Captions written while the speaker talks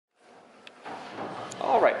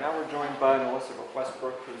Elizabeth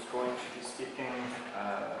Westbrook, who's going to be speaking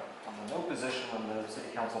on the no position on the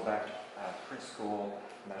City Council-backed preschool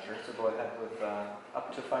measure. So go ahead with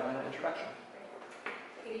up to 5-minute introduction.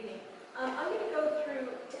 Good evening. I'm going to go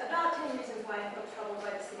through about 10 reasons why I feel troubled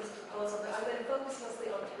by the city's proposal, but I'm going to focus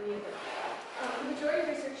mostly on 3 of them. The majority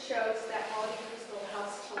of research shows that quality preschool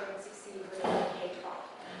helps children succeed within K-12,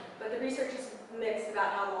 but the research is mixed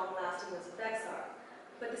about how long-lasting those effects are.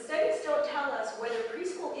 But the studies don't tell us whether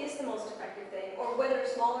preschool is the most effective thing, or whether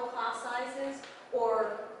smaller class sizes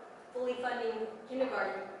or fully funding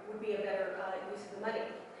kindergarten would be a better use of the money.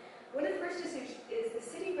 One of the first issues is the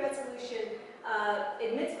city resolution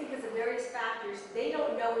admits because of various factors, they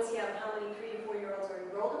don't know in Seattle how many 3- to 4-year-olds are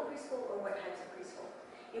enrolled in preschool or what types of preschool.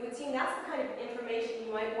 It would seem that's the kind of information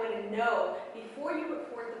you might want to know before you put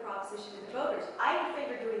forth the proposition to the voters. I would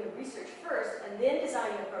favor doing the research first and then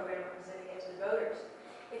designing a program and presenting it to the voters.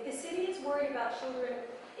 If the city is worried about children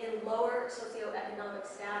in lower socioeconomic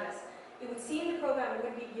status, it would seem the program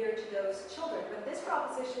would be geared to those children, but this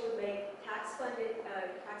proposition would make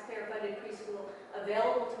taxpayer-funded preschool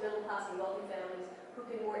available to middle-class and wealthy families who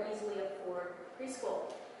can more easily afford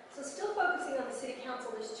preschool. So still focusing on the City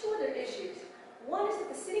Council, there's 2 other issues. One is that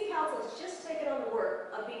the City Council has just taken on the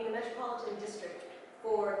work of being the metropolitan district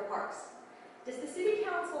for the parks. Does the City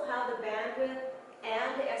Council have the bandwidth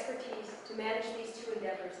and the expertise to manage these 2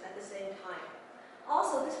 endeavors at the same time?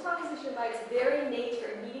 Also, this proposition by its very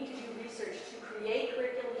nature of needing to do research to create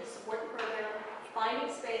curriculum to support the program, finding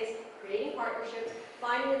space, creating partnerships,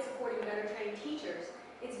 finding and supporting better trained teachers,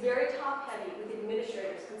 it's very top-heavy with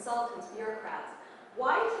administrators, consultants, bureaucrats.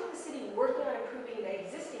 Why isn't the city working on improving the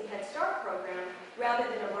existing Head Start program rather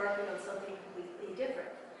than embarking on something completely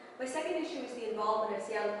different? My second issue is the involvement of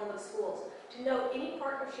Seattle Public Schools. To note, any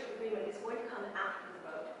partnership agreement is going to come after the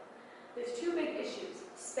vote. There's 2 big issues,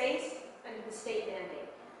 space and the state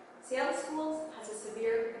mandate. Seattle Schools has a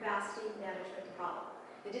severe capacity management problem.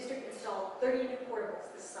 The district installed 30 new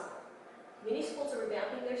portables this summer. Many schools are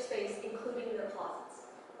revamping their space, including their closets.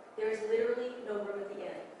 There is literally no room at the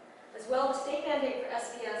end. As well, the state mandate for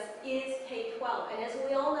SPS is K-12, and as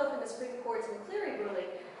we all know from the Supreme Court's McCleary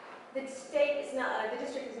ruling, the state is not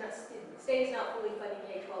fully funding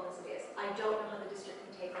K-12 as it is. I don't know how the district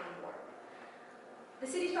can take on more. The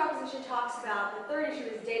city's proposition talks about the third issue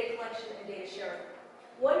is data collection and data sharing.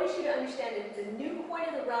 One issue to understand is the new coin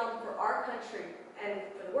of the realm for our country and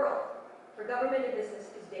for the world, for government and business,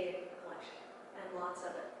 is data collection, and lots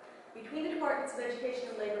of it. Between the Departments of Education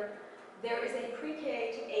and Labor, there is a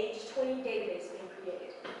pre-K to age 20 database being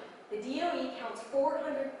created. The DOE counts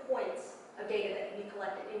 400 points of data that can be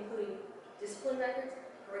collected, including discipline records,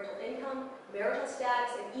 parental income, marital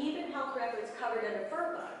status, and even health records covered under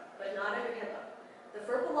FERPA, but not under HIPAA. The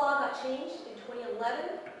FERPA law got changed in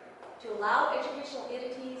 2011 to allow educational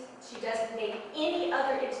entities to designate any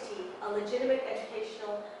other entity a legitimate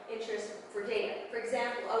educational interest for data. For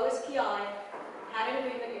example, OSPI had an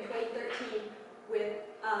agreement in 2013 with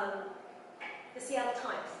the Seattle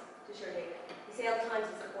Times to share data. The Seattle Times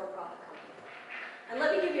is a for-profit company. And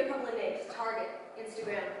let me give you a couple of names: Target,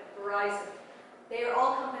 Instagram, Verizon. They are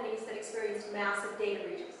all companies that experienced massive data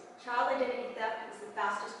breaches. Child identity theft is the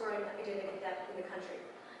fastest growing identity theft in the country.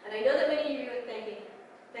 And I know that many of you are thinking,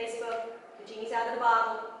 Facebook, the genie's out of the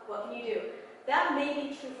bottle, what can you do? That may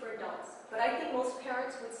be true for adults, but I think most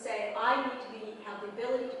parents would say, I need to have the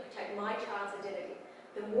ability to protect my child's identity.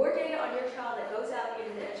 The more data on your child that goes out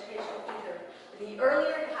into the educational ether, the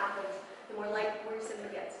earlier it happens, the more worrisome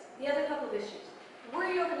it gets. The other couple of issues.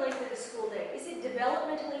 Worry over the length of the school day. Is it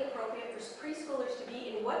developmentally appropriate for preschoolers to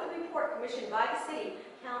be in what the report commissioned by the City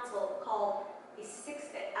Council called a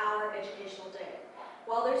 6-hour educational day?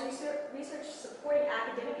 While there's research supporting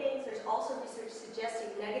academic gains, there's also research suggesting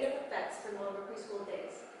negative effects for longer preschool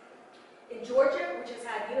days. In Georgia, which has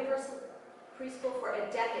had universal preschool for a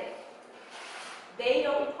decade, they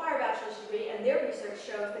don't require a bachelor's degree, and their research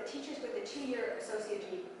shows that teachers with a 2-year associate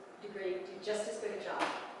degree do just as good a job.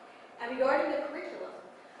 And regarding the curriculum,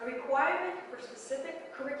 a requirement for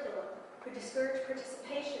specific curriculum could discourage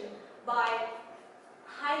participation by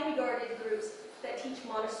highly regarded groups that teach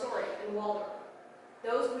Montessori and Waldorf.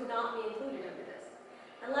 Those would not be included under this.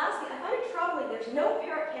 And lastly, I find it troubling there's no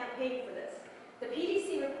parent campaign for this. The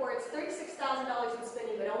PDC reports $36,000 in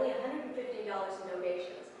spending, but only $150 in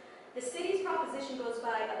donations. The city's proposition goes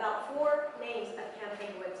by about 4 names of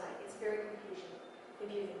campaign website. It's very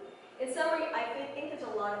confusing. In summary, I think there's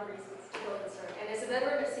a lot of reasons to feel concerned. And as a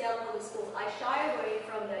veteran of Seattle Public Schools, I shy away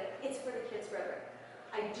from the "it's for the kids" rhetoric.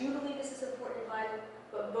 I do believe this is important and vital,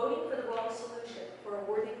 but voting for the wrong solution for a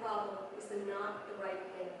worthy problem is not the right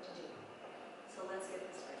thing to do. So let's get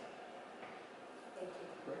this right. Thank you.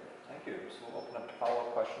 Great. Thank you. So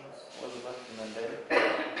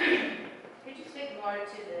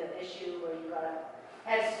to the issue where you got a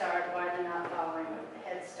Head Start, why they're not following the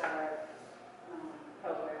Head Start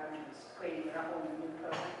program and creating their whole new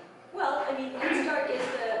program? Well, I mean, Head Start is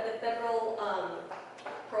the federal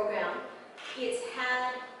program. It's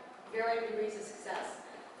had varying degrees of success.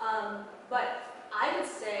 But I would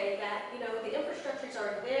say that, you know, the infrastructure's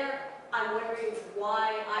already there. I'm wondering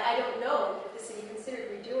why, I don't know if the city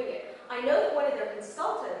considered redoing it. I know that one of their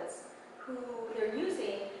consultants who they're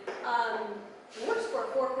using works for a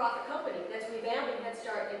for-profit company that's revamping Head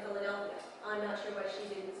Start in Philadelphia. I'm not sure why she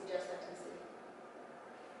didn't suggest that to the city.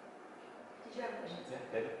 Did you have a question? Yeah,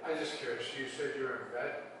 David? I'm just curious, you said you're a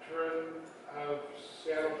veteran of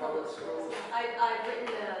Seattle Public Schools? I've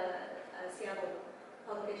written a Seattle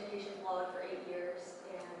public education blog for 8 years,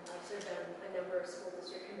 and I've served on a number of school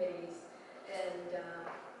district committees, and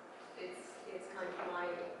it's kind of my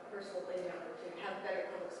personal endeavor to have better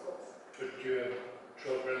public schools. But you have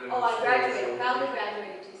children in Oh, I schools graduated, or- proudly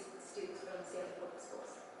graduated two students from Seattle Public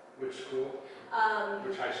Schools. Which school?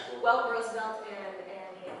 Which high school? Well, Roosevelt and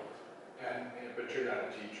Hale. But you're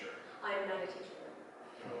not a teacher. I'm not a teacher.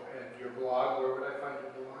 So, and your blog, where would I find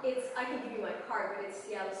your blog? I can give you my card, but it's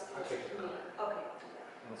Seattle Schools I'll take your Community. Okay, I'll do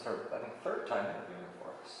that. And it's our, I think, third time interviewing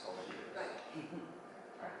for us over the years. Right.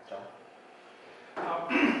 All right, John?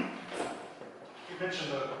 You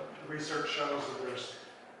mentioned the research shows that there's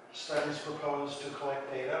studies proposed to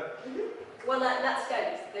collect data. Well, not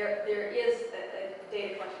studies. There is a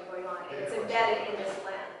data collection going on, and it's embedded in this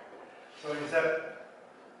plan. So is that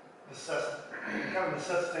kind of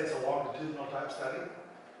necessitates a longitudinal type study?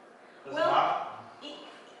 Does it Well, not?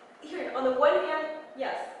 Here, on the one hand,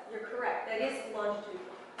 yes, you're correct. That is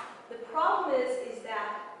longitudinal. The problem is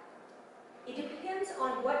that it depends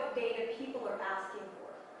on what data people are asking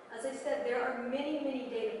for. As I said, there are many, many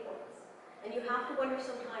data points, and you have to wonder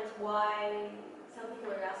sometimes why some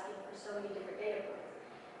people are asking for so many different data points.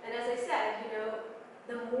 And as I said, you know,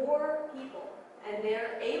 the more people, and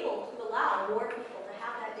they're able to allow more people to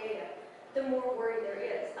have that data, the more worry there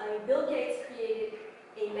is. I mean, Bill Gates created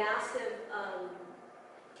a massive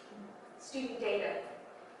student data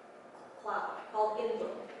cloud called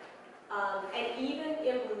Inbloom. And even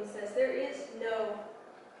Inbloom says there is no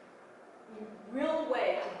real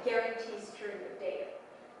way to guarantee security of data.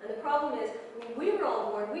 And the problem is, when we were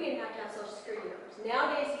all born, we didn't have to have social security numbers.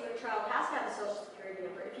 Nowadays, your child has to have a social security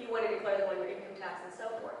number if you want to declare them on your income tax and so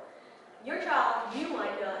forth. Your child, you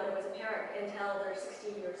might not know as a parent until they're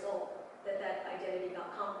 16 years old that that identity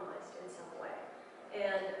got compromised in some way.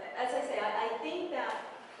 And as I say, I think that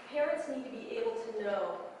parents need to be able to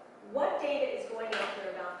know what data is going out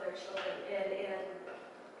there about their children and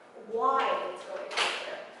why it's going out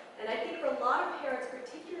there. And I think for a lot of parents,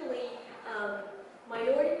 particularly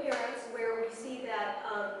minority parents, where we see that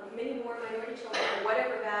many more minority children, for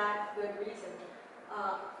whatever bad, good reason,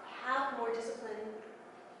 have more discipline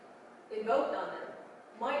invoked on them,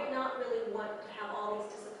 might not really want to have all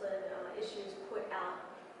these discipline issues put out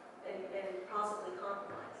and possibly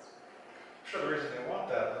compromised. I'm sure the reason they want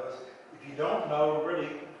that though is if you don't know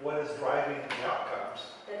really what is driving the outcomes,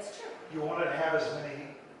 That's true. you want to have as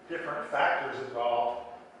many different factors involved,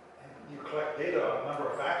 and you collect data on a number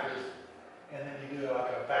of factors, and then you do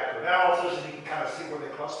like a factor analysis, and you can kind of see where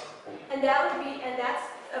they cluster. And that would be, and that's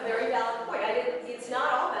a very valid point. It's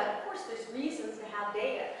not all bad. Of course, there's reasons to have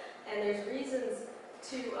data, and there's reasons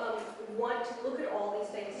to want to look at all these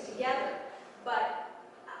things together. But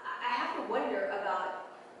I have to wonder about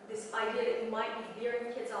this idea that you might be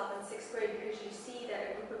veering kids off in 6th grade because you see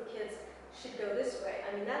that a group of kids should go this way.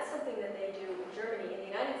 I mean, that's something that they do in Germany. In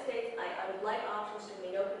the United States, I would like options to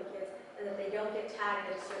remain open to kids and that they don't get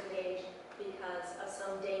tagged at a certain age because of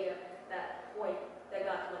some data that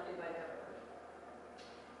got collected by the government.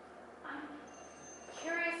 I'm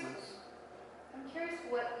curious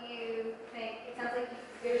what you think. It sounds like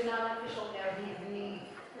there's not an official no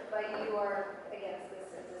need, but you are against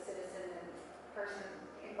this as a citizen and person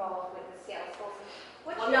involved with the Seattle schools.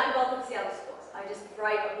 Well, I'm not involved with Seattle schools. I just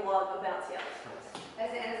write a blog about Seattle schools. As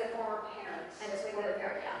a former parent. And as a former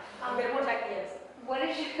parent, yeah. I'm going to protect the innocent. What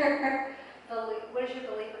is your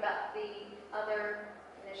belief about the other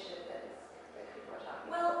initiative that people are talking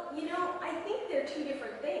about? Well, you know, I think they're two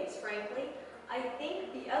different things, frankly. I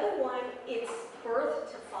think the other one, it's birth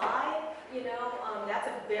to 5, you know,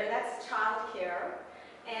 that's child care.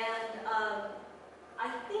 And I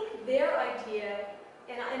think their idea,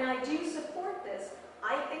 and I do support this,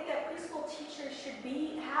 I think that preschool teachers should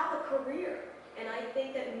have a career. And I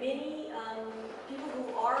think that many people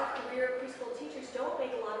who are career preschool teachers don't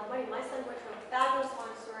make a lot of money. My son went to a fabulous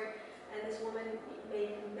Montessori, and this woman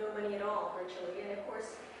made no money at all, virtually. And of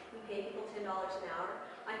course, We pay people $10 an hour.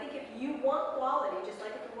 I think if you want quality, just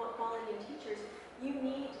like if you want quality in teachers, you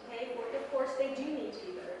need to pay for it. Of course, they do need to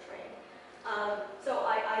be better trained. So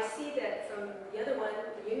I see that from the other one,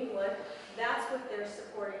 the union one, that's what they're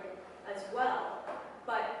supporting as well.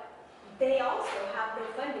 But they also have no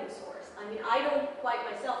funding source. I mean, I don't quite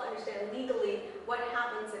myself understand legally what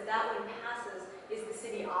happens if that one passes. Is the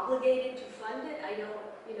city obligated to fund it? I don't,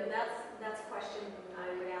 that's a question I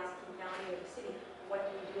would ask King County or the city. What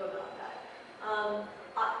do you do about that?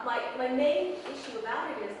 My main issue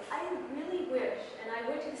about it is I really wish, and I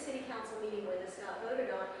went to the city council meeting where this got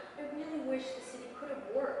voted on, I really wish the city could have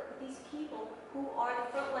worked with these people who are the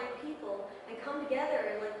frontline people and come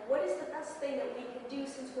together and like, what is the best thing that we can do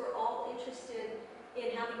since we're all interested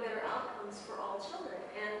in having better outcomes for all children?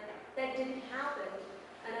 And that didn't happen.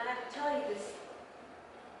 And I have to tell you, this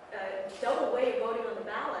double way of voting on the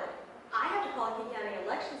ballot, I have to call King County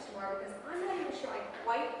elections tomorrow because I'm not even sure I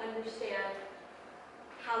quite understand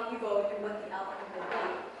how you vote and what the outcome will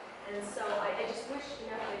be. And so I just wish, if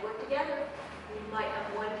they work together, we might have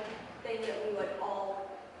one thing that we would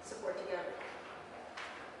all support together.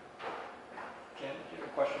 Jen, do you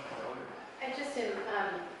have a question from earlier? I just am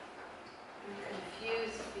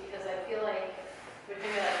confused because I feel like we're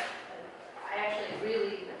talking about, I actually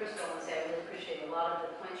really, first of all, I want to say I really appreciate a lot of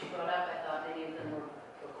the points you brought up. I thought many of them were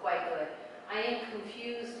quite good. I am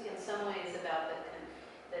confused in some ways about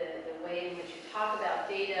the way in which you talk about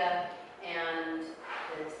data and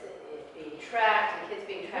it being tracked and kids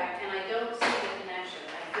being tracked, and I don't see the connection.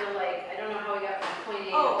 I feel like, I don't know how we got from point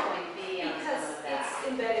A to point B on some Because of that. it's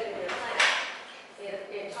embedded in your plan.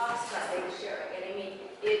 It talks about data sharing, and I mean,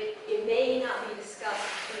 it may not be discussed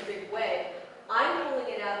in a big way. I'm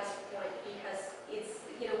pulling it out at this point because it's,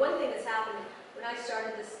 one thing that's happened when I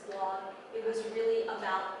started this blog, it was really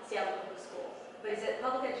about Seattle Public Schools. But as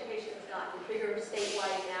public education has gotten bigger statewide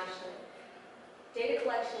and nationally, data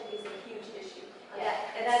collection is a huge issue.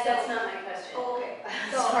 That's not my question. Oh, okay.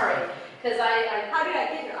 Sorry, because How did I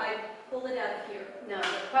get here? I pulled it out of here. no,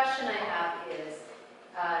 the question I have is,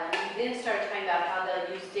 you then started talking about how they'll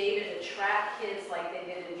use data to track kids like they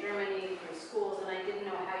did in Germany through schools, and I didn't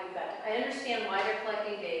know how you got to. I understand why they're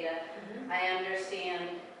collecting data. I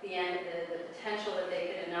understand the potential that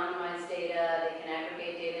they could anonymize data, they can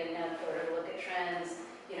aggregate data and have sort of look at trends,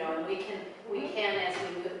 and we can as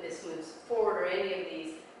this moves forward, or any of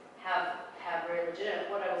these have very legitimate.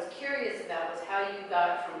 What I was curious about was how you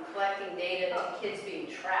got from collecting data to kids being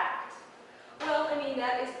tracked. Well, I mean,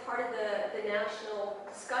 that is part of the national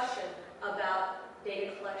discussion about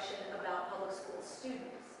data collection about public school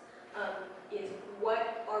students. Is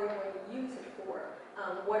what are we going to use it for?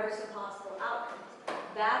 What are some possible outcomes?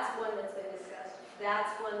 That's one that's been discussed.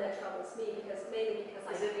 That's one that troubles me mainly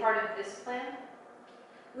because Is it part of this plan?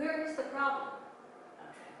 Where is the problem?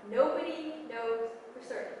 Okay. Nobody knows for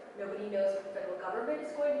certain. Nobody knows what the federal government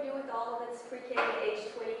is going to do with all of its pre-K to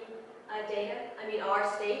age 20 data. I mean, our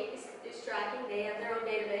state is tracking. They have their own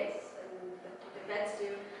database, and the feds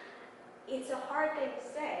do. It's a hard thing to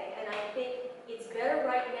say, and I think it's better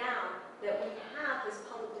right now that we have this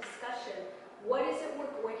public discussion. What is it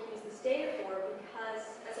we're going to use this data for? Because,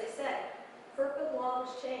 as I said, FERPA law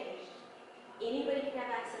was changed. Anybody can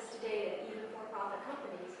have access to data, even for-profit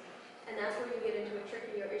companies. And that's where you get into a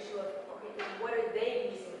trickier issue of, okay, what are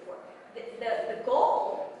they using it for? The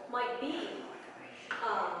goal might be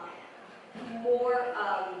more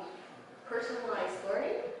personalized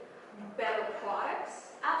learning, better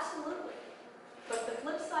products, absolutely. But the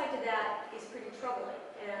flip side to that is pretty troubling,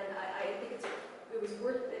 and I think it was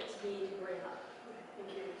worth it to me to bring up.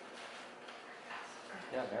 Thank you.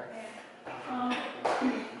 Yeah, Mary?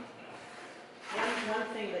 One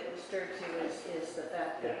thing that disturbs you is the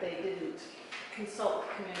fact that they didn't consult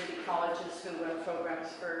community colleges who run programs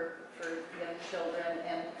for young children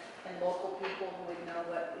and local people who would know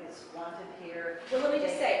what is wanted here. Well, let me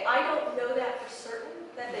just say, I don't know that for certain.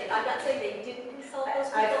 I'm not saying they didn't consult those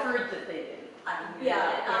people. I've heard that they did.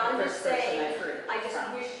 Yeah, and I'm The just first person saying, I've heard it I just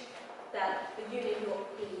from. wish that the union who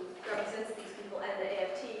represents these people and the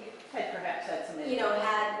AFT, Had perhaps had some.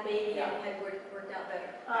 had maybe Yeah. had worked out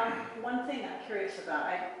better. One thing I'm curious about,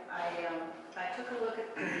 I took a look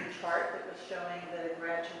at the chart that was showing the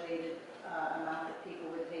graduated amount that people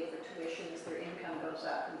would pay for tuition as their income goes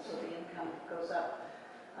up, and so the income goes up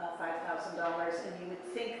 $5,000, and you would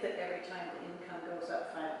think that every time the income goes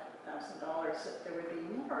up $5,000 that there would be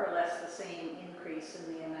more or less the same increase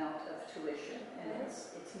in the amount of tuition, and it's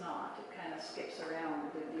not. It kind of skips around a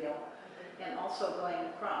good deal. And also going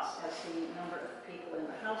across, as the number of people in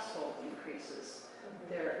the household increases,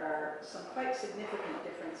 there are some quite significant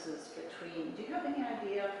differences between, do you have any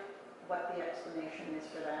idea what the explanation is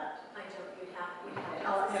for that. I don't, you'd have And to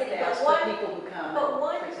I'll ask have the city. to ask the people who come But and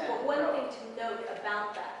one present. thing to note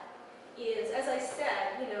about that is, as I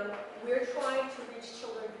said, we're trying to reach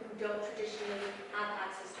children who don't traditionally have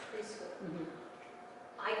access to preschool. Mhm.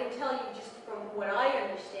 I can tell you just from what I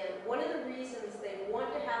understand, one of the reasons they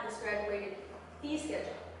want to have this graduated fee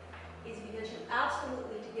schedule is because you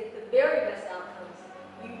absolutely, to get the very best outcomes,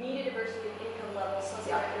 you need a diversity of income levels,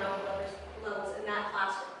 socioeconomic levels in that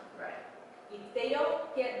classroom. Right. If they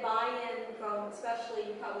don't get buy-in from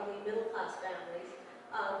especially probably middle-class families,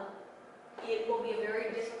 it will be a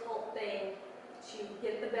very difficult thing to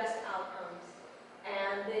get the best outcomes.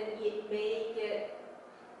 And then it may get,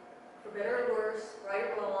 for better or worse, right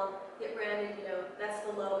or wrong, get branded, that's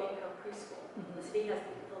the low-income preschool. The city has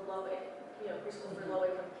the low, preschool for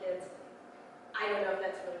low-income kids. I don't know if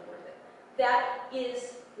that's really worth it. That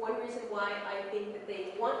is one reason why I think that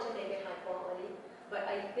they want to make it high quality, but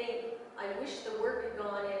I wish the work had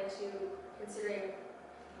gone into considering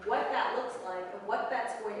what that looks like and what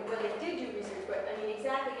that's going to, well, they did do research, but I mean,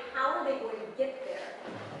 exactly how are they going to get there?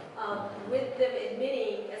 With them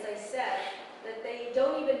admitting, as I said, that they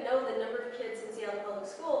don't even know the number of kids in Seattle Public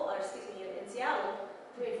School, in Seattle,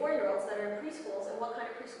 3 and 4-year-olds that are in preschools and what kind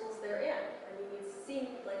of preschools they're in. I mean, it seems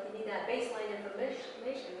like you need that baseline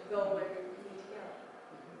information to go where you need to go.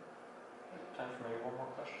 Time for maybe one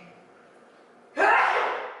more question?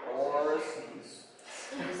 Or sneeze.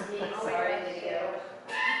 Sorry, video.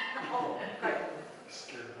 Oh, pardon.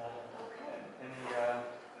 Scared them all. Okay. Any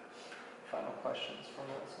final questions from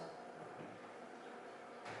Melissa?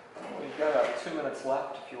 We've got about 2 minutes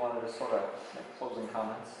left if you wanted to sort of make closing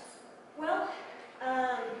comments. Well,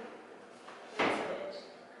 I've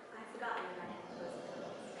forgotten that I had those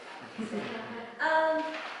comments.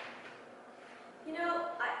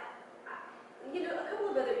 A couple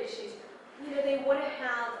of other issues. They want to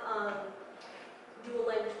have dual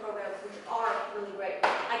language programs, which are really great.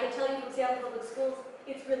 I can tell you from Seattle Public Schools,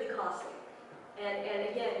 it's really costly. And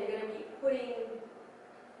again, you're going to be putting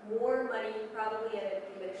more money probably at an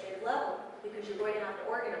administrative level because you're going to have to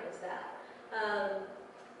organize that.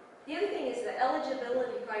 The other thing is the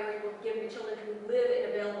eligibility priority will be given to children who live in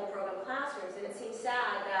available program classrooms, and it seems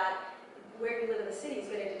sad that where you live in the city is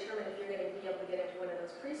going to determine if you're going to be able to get into one of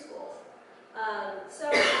those preschools. So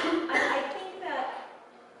I think that,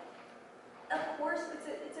 of course,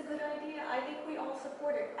 it's a good idea. I think we all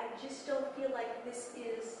support it. I just don't feel like this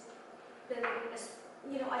is, I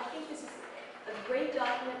think this is a great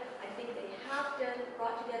document. I think they have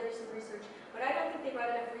brought together some research, but I don't think they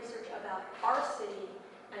brought enough research about our city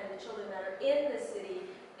and the children that are in the city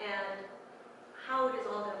and how it is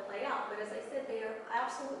all going to play out. But as I said, they are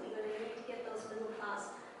absolutely going to need to get those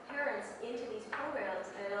middle-class parents into these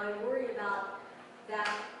programs, and I worry about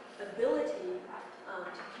that ability to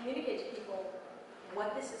communicate to people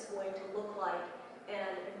what this is going to look like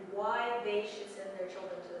and why they should send their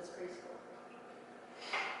children to this